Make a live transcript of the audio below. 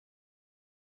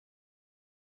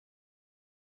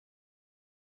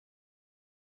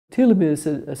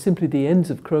Telomeres are simply the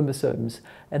ends of chromosomes,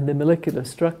 and the molecular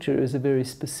structure is a very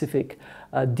specific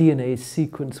DNA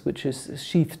sequence which is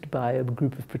sheathed by a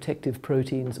group of protective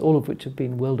proteins, all of which have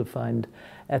been well defined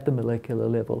at the molecular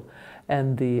level.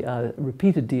 And the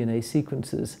repeated DNA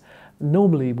sequences,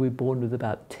 normally we're born with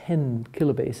about 10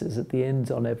 kilobases at the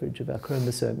ends on average of our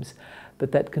chromosomes,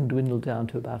 but that can dwindle down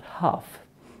to about half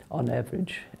on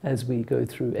average as we go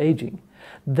through aging.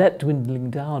 That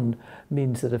dwindling down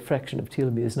means that a fraction of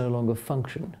telomeres no longer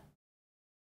function.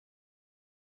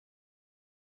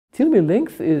 Telomere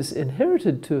length is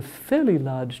inherited to a fairly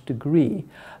large degree,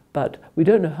 but we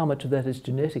don't know how much of that is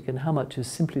genetic and how much is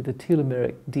simply the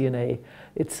telomeric DNA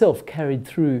itself carried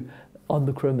through on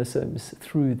the chromosomes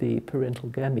through the parental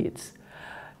gametes.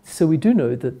 So we do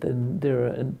know that there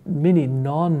are many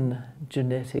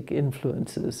non-genetic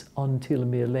influences on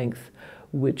telomere length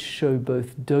which show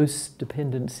both dose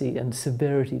dependency and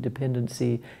severity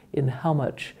dependency in how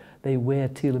much they wear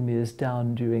telomeres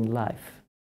down during life.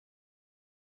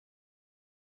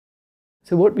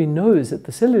 So what we know is at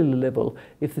the cellular level,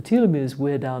 if the telomeres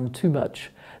wear down too much,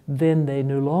 then they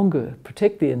no longer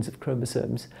protect the ends of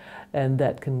chromosomes, and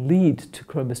that can lead to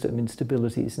chromosome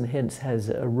instabilities and hence has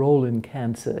a role in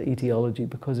cancer etiology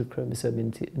because of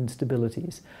chromosome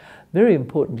instabilities. Very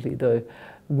importantly though,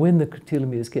 when the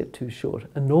telomeres get too short,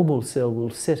 a normal cell will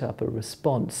set up a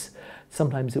response.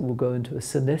 Sometimes it will go into a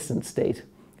senescent state,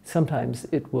 sometimes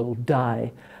it will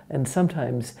die, and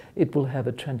sometimes it will have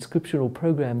a transcriptional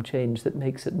program change that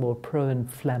makes it more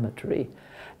pro-inflammatory.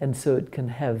 And so it can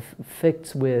have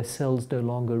effects where cells no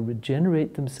longer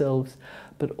regenerate themselves,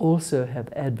 but also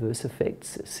have adverse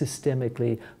effects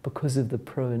systemically because of the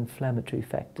pro-inflammatory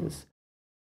factors.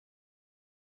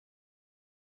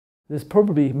 There's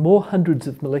probably more hundreds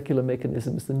of molecular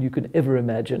mechanisms than you could ever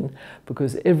imagine,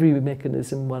 because every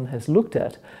mechanism one has looked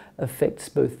at affects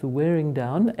both the wearing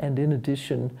down and, in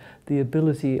addition, the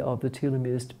ability of the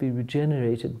telomeres to be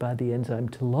regenerated by the enzyme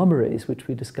telomerase, which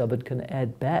we discovered can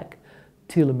add back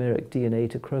telomeric DNA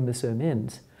to chromosome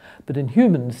ends. But in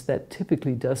humans, that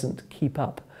typically doesn't keep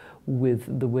up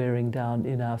with the wearing down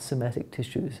in our somatic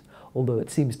tissues, although it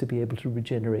seems to be able to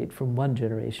regenerate from one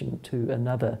generation to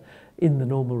another in the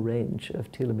normal range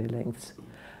of telomere lengths.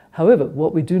 However,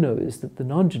 what we do know is that the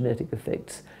non-genetic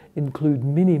effects include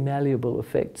many malleable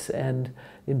effects, and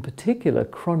in particular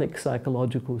chronic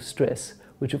psychological stress,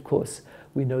 which of course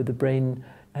we know the brain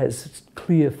has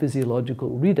clear physiological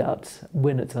readouts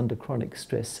when it's under chronic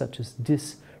stress, such as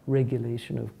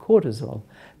dysregulation of cortisol.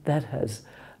 That has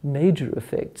major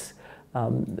effects.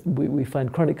 We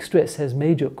find chronic stress has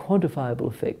major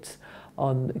quantifiable effects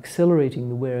on accelerating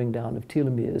the wearing down of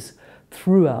telomeres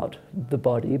throughout the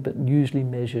body, but usually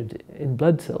measured in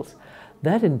blood cells.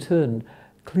 That in turn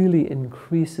clearly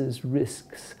increases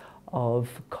risks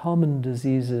of common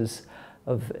diseases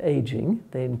of aging.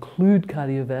 They include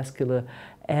cardiovascular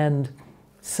and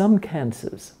some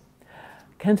cancers.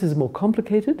 Cancers are more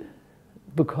complicated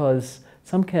because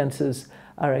some cancers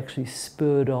are actually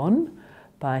spurred on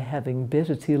by having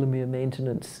better telomere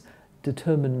maintenance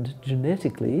determined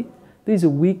genetically. These are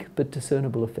weak but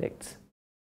discernible effects.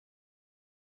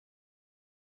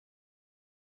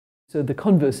 So the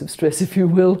converse of stress, if you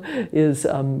will, is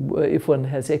if one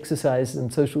has exercise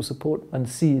and social support, one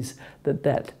sees that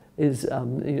that is,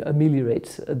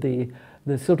 ameliorates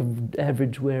the sort of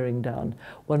average wearing down.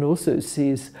 One also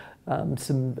sees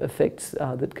some effects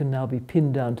that can now be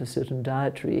pinned down to certain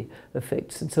dietary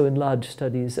effects. And so in large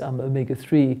studies,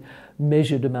 omega-3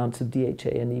 measured amounts of DHA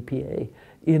and EPA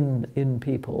in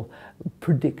people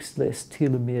predicts less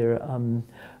telomere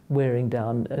wearing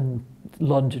down, and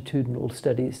longitudinal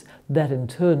studies. That in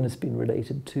turn has been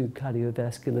related to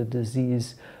cardiovascular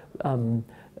disease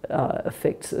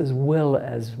effects as well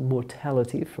as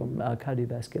mortality from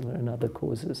cardiovascular and other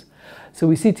causes. So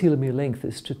we see telomere length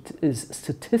is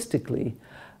statistically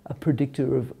a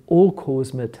predictor of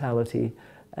all-cause mortality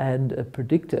and a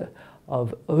predictor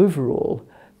of overall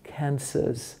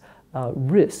cancers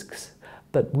risks.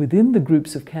 But within the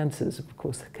groups of cancers, of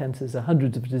course cancers are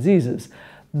hundreds of diseases,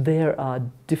 there are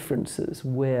differences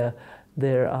where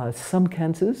there are some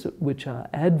cancers which are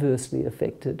adversely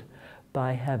affected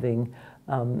by having,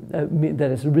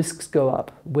 that is, risks go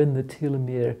up when the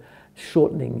telomere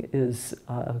shortening is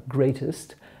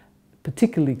greatest,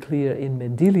 particularly clear in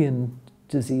Mendelian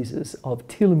diseases of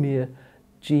telomere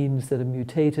genes that are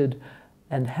mutated,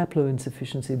 and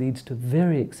haploinsufficiency leads to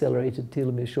very accelerated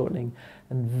telomere shortening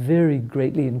and very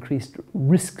greatly increased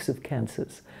risks of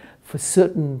cancers for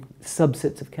certain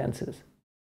subsets of cancers.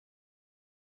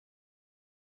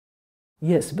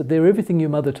 Yes, but they're everything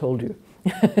your mother told you.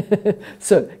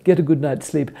 So get a good night's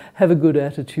sleep, have a good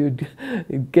attitude,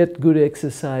 get good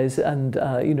exercise, and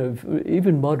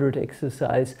even moderate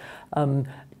exercise.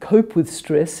 Cope with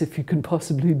stress if you can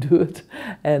possibly do it,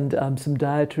 and some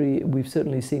dietary. We've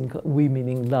certainly seen, we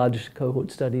meaning large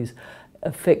cohort studies,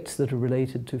 effects that are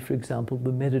related to, for example,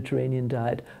 the Mediterranean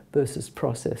diet versus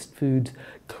processed foods,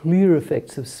 clear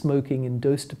effects of smoking in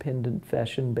dose-dependent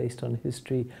fashion based on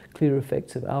history, clear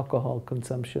effects of alcohol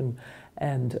consumption,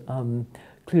 and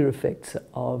clear effects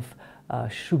of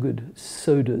sugared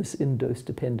sodas in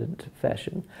dose-dependent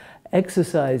fashion.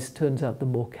 Exercise, turns out the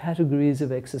more categories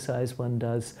of exercise one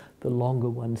does, the longer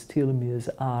one's telomeres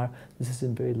are. This is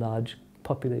in very large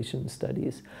population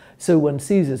studies. So one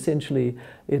sees essentially,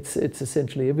 it's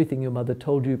essentially everything your mother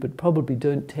told you, but probably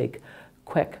don't take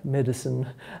quack medicine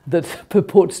that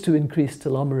purports to increase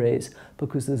telomerase,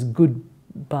 because there's good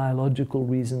biological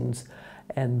reasons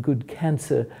and good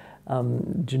cancer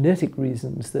genetic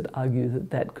reasons that argue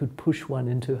that that could push one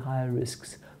into higher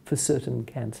risks for certain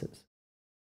cancers.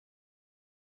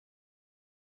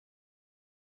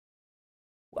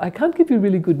 I can't give you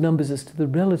really good numbers as to the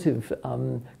relative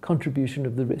contribution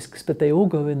of the risks, but they all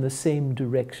go in the same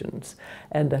directions.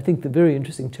 And I think the very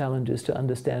interesting challenge is to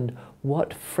understand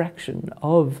what fraction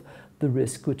of the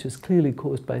risk, which is clearly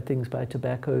caused by things by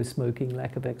tobacco, smoking,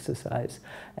 lack of exercise,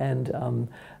 and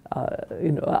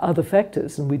other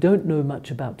factors. And we don't know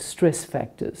much about stress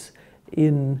factors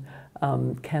in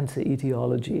cancer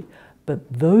etiology,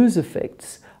 but those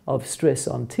effects of stress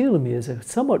on telomeres are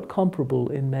somewhat comparable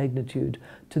in magnitude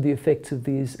to the effects of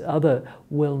these other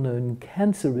well-known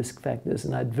cancer risk factors.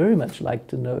 And I'd very much like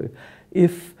to know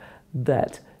if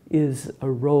that is a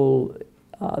role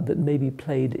that may be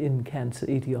played in cancer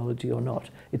etiology or not.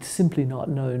 It's simply not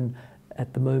known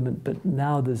at the moment, but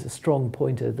now there's a strong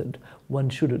pointer that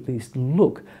one should at least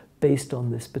look based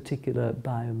on this particular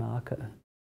biomarker.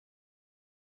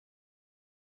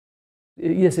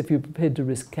 Yes, if you're prepared to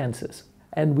risk cancers.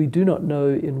 And we do not know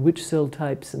in which cell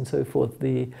types and so forth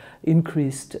the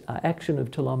increased action of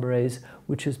telomerase,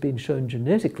 which has been shown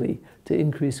genetically to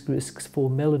increase risks for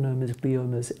melanomas,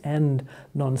 gliomas, and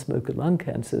non-smoker lung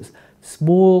cancers.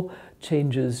 Small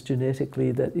changes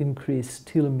genetically that increase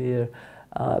telomere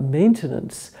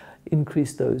maintenance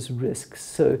increase those risks.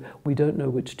 So we don't know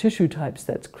which tissue types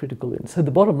that's critical in. So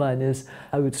the bottom line is,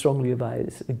 I would strongly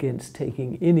advise against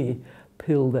taking any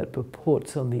pill that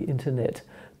purports on the internet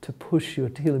to push your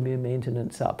telomere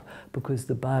maintenance up, because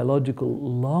the biological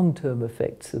long-term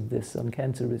effects of this on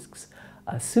cancer risks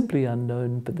are simply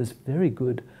unknown, but there's very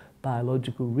good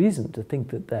biological reason to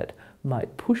think that that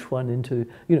might push one into,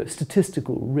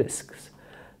 statistical risks.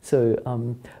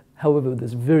 So, however,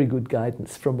 there's very good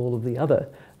guidance from all of the other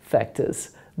factors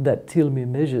that telomere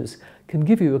measures can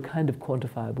give you a kind of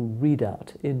quantifiable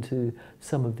readout into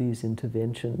some of these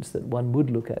interventions that one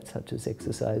would look at, such as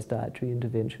exercise, dietary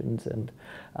interventions, and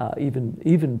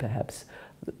even perhaps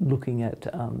looking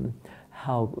at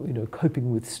how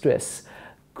coping with stress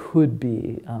could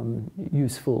be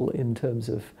useful in terms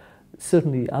of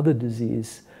certainly other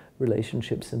disease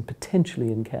relationships and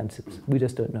potentially in cancers. We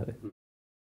just don't know.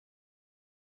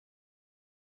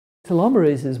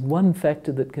 Telomerase is one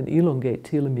factor that can elongate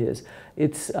telomeres.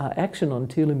 Its action on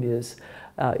telomeres,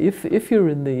 if you're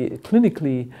in the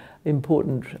clinically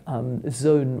important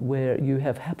zone where you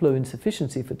have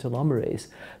haploinsufficiency for telomerase,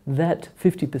 that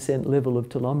 50% level of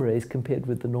telomerase compared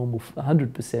with the normal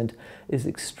 100% is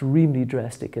extremely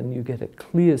drastic, and you get a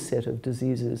clear set of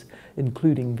diseases,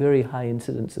 including very high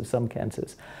incidence of some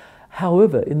cancers.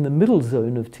 However, in the middle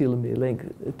zone of telomere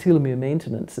length, telomere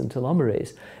maintenance and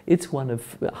telomerase, it's one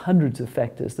of hundreds of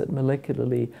factors that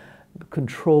molecularly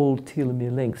control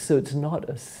telomere length. So it's not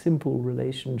a simple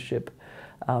relationship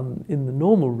in the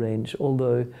normal range,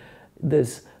 although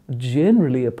there's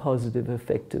generally a positive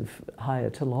effect of higher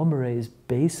telomerase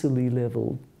basal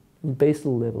level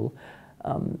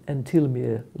and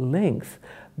telomere length,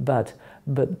 but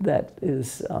that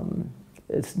is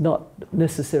it's not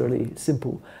necessarily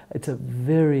simple. It's a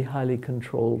very highly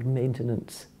controlled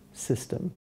maintenance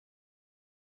system.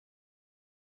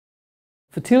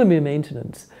 For telomere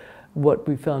maintenance, what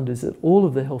we found is that all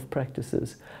of the health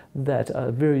practices that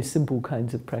are very simple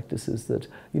kinds of practices that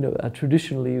are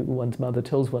traditionally one's mother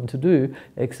tells one to do,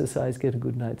 exercise, get a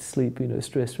good night's sleep,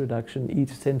 stress reduction, eat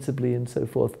sensibly and so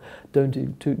forth, don't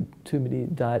do too many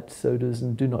diet sodas,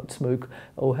 and do not smoke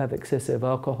or have excessive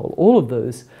alcohol, all of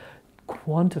those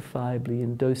quantifiably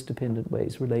in dose-dependent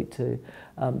ways relate to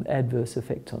adverse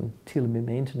effects on telomere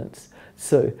maintenance.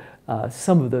 So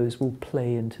some of those will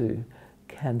play into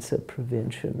cancer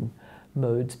prevention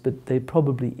modes, but they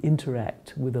probably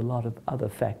interact with a lot of other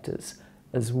factors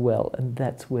as well. And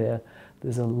that's where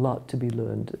there's a lot to be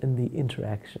learned in the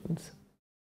interactions.